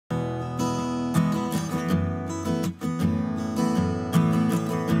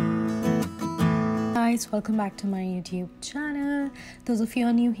guys, welcome back to my YouTube channel. Those of you who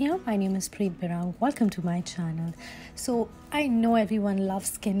are new here, my name is Preet Birang. Welcome to my channel. So I know everyone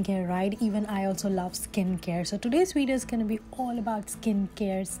loves skincare, right? Even I also love skincare. So today's video is going to be all about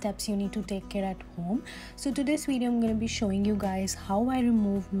skincare steps you need to take care at home. So today's video I'm going to be showing you guys how I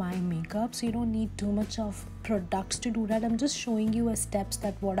remove my makeup. So you don't need too much of products to do that. I'm just showing you a steps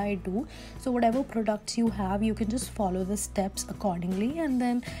that what I do. So whatever products you have, you can just follow the steps accordingly, and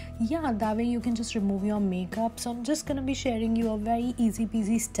then yeah, that way you can just remove your makeup. So I'm just gonna be sharing you a very easy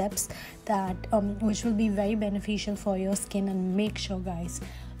peasy steps that which will be very beneficial for your skin. And make sure guys,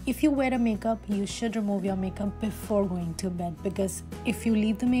 if you wear a makeup, you should remove your makeup before going to bed, because if you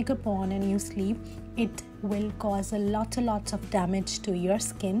leave the makeup on and you sleep, it will cause a lots of damage to your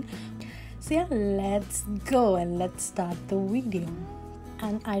skin. So yeah, let's go and let's start the video.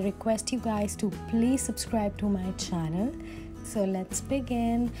 And I request you guys to please subscribe to my channel. So let's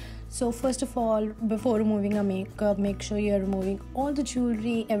begin. So first of all, before removing a makeup, make sure you're removing all the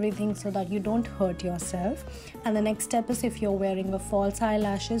jewelry, everything, so that you don't hurt yourself. And the next step is, if you're wearing a false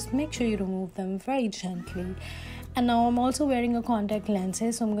eyelashes, make sure you remove them very gently. And now I'm also wearing a contact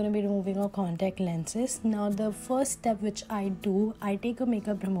lenses, so I'm going to be removing our contact lenses. Now the first step which I do, I take a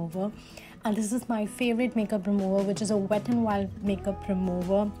makeup remover, and this is my favorite makeup remover, which is a Wet n Wild makeup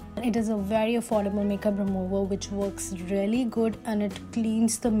remover. It is a very affordable makeup remover which works really good, and it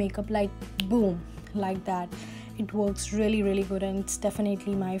cleans the makeup like boom, like that. It works really good, and it's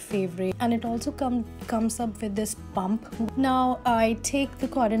definitely my favorite. And it also comes up with this pump. Now I take the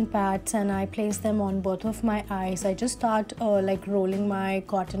cotton pads and I place them on both of my eyes. I just start like rolling my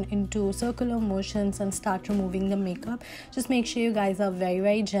cotton into circular motions and start removing the makeup. Just make sure you guys are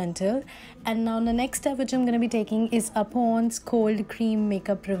very gentle. And now the next step which I'm going to be taking is a Pond's Cold Cream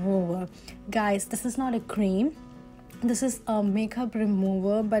Makeup Remover. Guys, this is not a cream. This is a makeup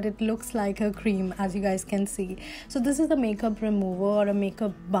remover, but it looks like a cream, as you guys can see. So this is a makeup remover or a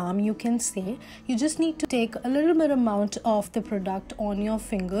makeup balm, you can say. You just need to take a little bit amount of the product on your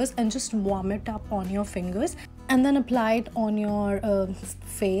fingers and just warm it up on your fingers, and then apply it on your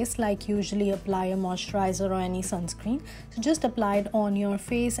face, like usually apply a moisturizer or any sunscreen. So just apply it on your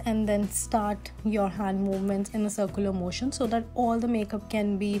face and then start your hand movements in a circular motion, so that all the makeup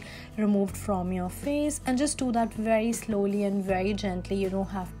can be removed from your face. And just do that very slowly and very gently. You don't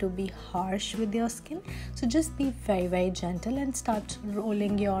have to be harsh with your skin, so just be very gentle and start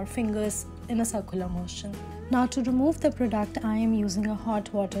rolling your fingers in a circular motion. Now to remove the product, I am using a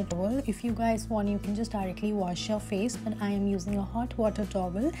hot water towel. If you guys want, you can just directly wash your face, but I am using a hot water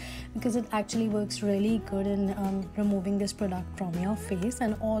towel because it actually works really good in removing this product from your face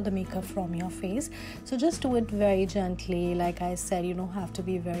and all the makeup from your face. So just do it very gently. Like I said, you don't have to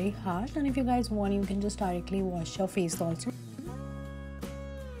be very harsh, and if you guys want, you can just directly wash your face also.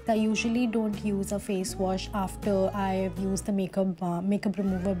 I usually don't use a face wash after I've used the makeup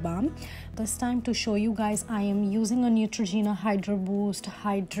remover balm. This time, to show you guys, I am using a Neutrogena Hydro Boost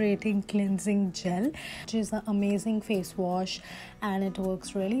Hydrating Cleansing Gel, which is an amazing face wash, and it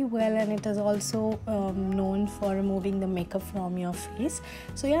works really well, and it is also known for removing the makeup from your face.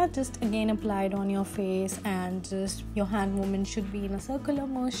 So yeah, just again apply it on your face, and just your hand movement should be in a circular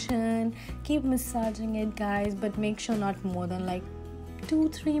motion. Keep massaging it guys, but make sure not more than like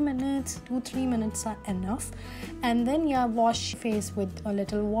 2-3 minutes are enough. And then yeah, wash your face with a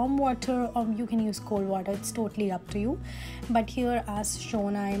little warm water, or you can use cold water, it's totally up to you. But here, as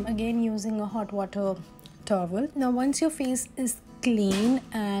shown, I am again using a hot water towel. Now once your face is clean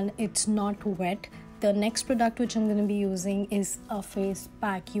and it's not wet, the next product which I'm going to be using is a face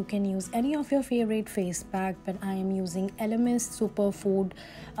pack. You can use any of your favorite face pack, but I am using Elemis Superfood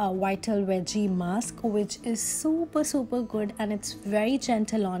Vital Veggie Mask, which is super good, and it's very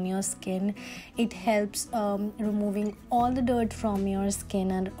gentle on your skin. It helps removing all the dirt from your skin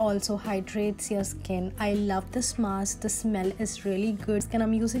and also hydrates your skin. I love this mask. The smell is really good, and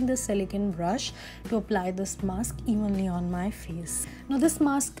I'm using the silicone brush to apply this mask evenly on my face. Now this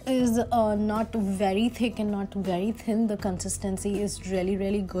mask is not very thick and not very thin. The consistency is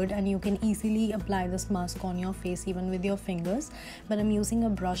really good, and you can easily apply this mask on your face even with your fingers. But I'm using a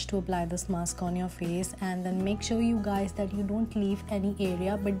brush to apply this mask on your face. And then make sure you guys that you don't leave any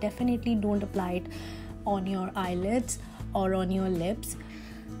area, but definitely don't apply it on your eyelids or on your lips.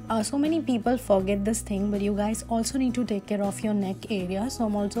 So many people forget this thing, but you guys also need to take care of your neck area. So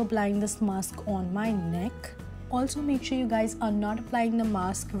I'm also applying this mask on my neck. Also make sure you guys are not applying the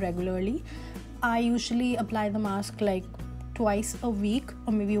mask regularly. I usually apply the mask like twice a week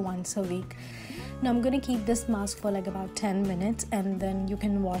or maybe once a week. Now I'm going to keep this mask for like about 10 minutes, and then you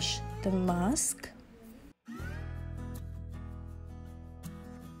can wash the mask.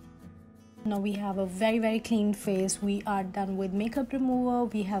 Now we have a very clean face. We are done with makeup remover.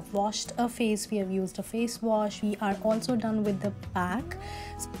 We have washed a face. We have used a face wash. We are also done with the pack.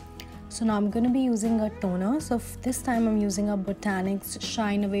 So now I'm going to be using a toner. So this time I'm using a Botanics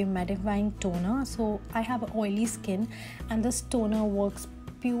Shine Away Mattifying Toner. So I have oily skin, and this toner works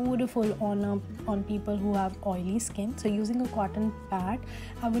beautiful on people who have oily skin. So using a cotton pad,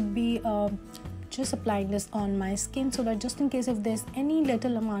 I would be just applying this on my skin, so that just in case if there's any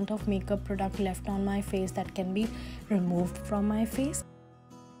little amount of makeup product left on my face, that can be removed from my face.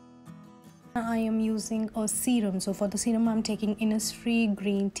 I am using a serum. So for the serum, I'm taking Innisfree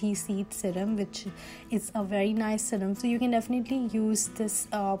green tea seed serum, which is a very nice serum. So you can definitely use this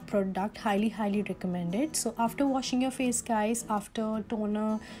product. Highly recommend it. So after washing your face, guys, after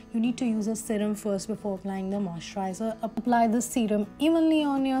toner, you need to use a serum first before applying the moisturizer. Apply the serum evenly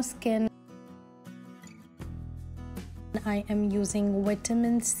on your skin. I am using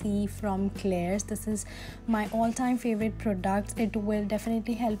vitamin C from Claire's. This is my all-time favorite product. It will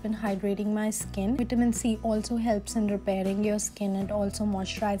definitely help in hydrating my skin. Vitamin C also helps in repairing your skin and also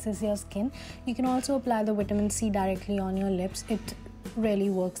moisturizes your skin. You can also apply the vitamin C directly on your lips. It really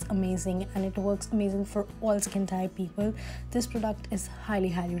works amazing, and it works amazing for all skin type people. This product is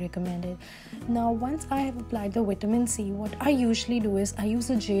highly recommended. Now once I have applied the vitamin C, what I usually do is I use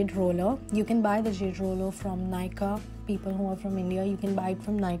a jade roller. You can buy the jade roller from Nykaa. People who are from India, you can buy it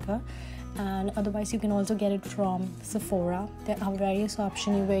from Nykaa, and otherwise you can also get it from Sephora. There are various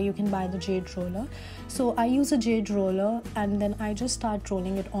options where you can buy the jade roller. So I use a jade roller, and then I just start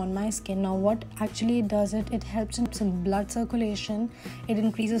rolling it on my skin. Now what actually it does, it helps in blood circulation. It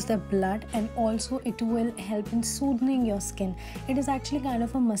increases the blood, and also it will help in soothing your skin. It is actually kind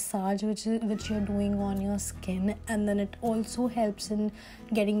of a massage which you're doing on your skin, and then it also helps in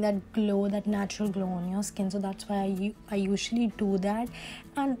getting that glow, that natural glow on your skin. So that's why I usually do that,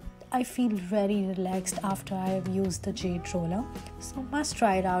 and I feel very relaxed after I have used the jade roller. So must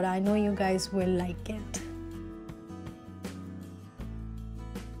try it out. I know you guys will like it.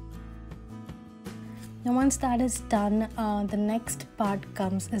 Now once that is done, the next part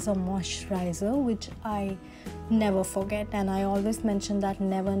comes is a moisturizer, which I never forget, and I always mention that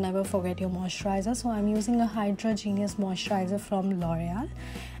never forget your moisturizer. So I'm using a Hydra Genius moisturizer from L'Oreal,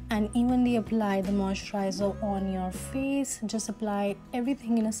 and evenly apply the moisturizer on your face. Just apply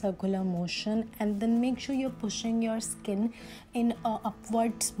everything in a circular motion, and then make sure you're pushing your skin in a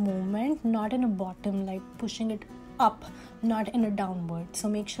upwards movement, not in a bottom, like pushing it up, not in a downward. So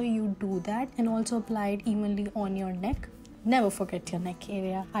make sure you do that, and also apply it evenly on your neck. Never forget your neck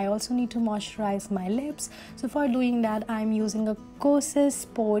area. I also need to moisturize my lips. So for doing that, I'm using a Kosas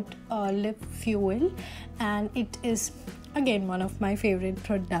Sport lip fuel, and it is again one of my favorite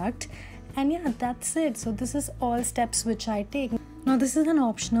product. And yeah, that's it. So this is all steps which I take. Now this is an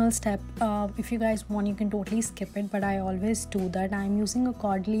optional step. If you guys want, you can totally skip it, but I always do that. I'm using a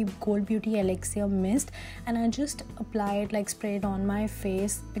Caudalie Gold Beauty Elixir Mist, and I just apply it, like spray it on my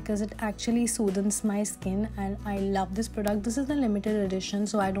face, because it actually soothes my skin, and I love this product. This is a limited edition,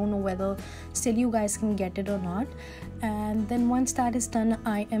 so I don't know whether still you guys can get it or not. And then once that is done,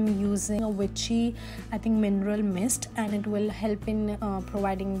 I am using a witchy, I think, mineral mist, and it will help in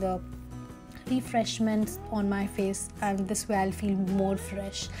providing the refreshments on my face, and this way I'll feel more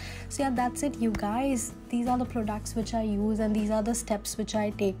fresh. So yeah, that's it, you guys. These are the products which I use, and these are the steps which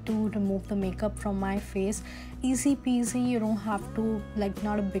I take to remove the makeup from my face. Easy peasy. You don't have to, like,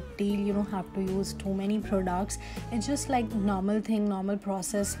 not a big deal. You don't have to use too many products. It's just like normal thing, normal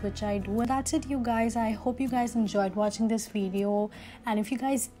process which I do. And that's it, you guys. I hope you guys enjoyed watching this video, and if you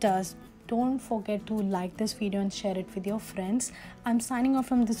guys does, don't forget to like this video and share it with your friends. I'm signing off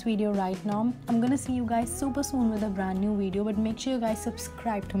from this video right now. I'm gonna see you guys super soon with a brand new video, but make sure you guys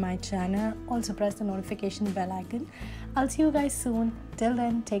subscribe to my channel. Also press the notification bell icon. I'll see you guys soon. Till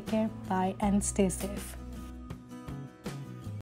then, take care, bye, and stay safe.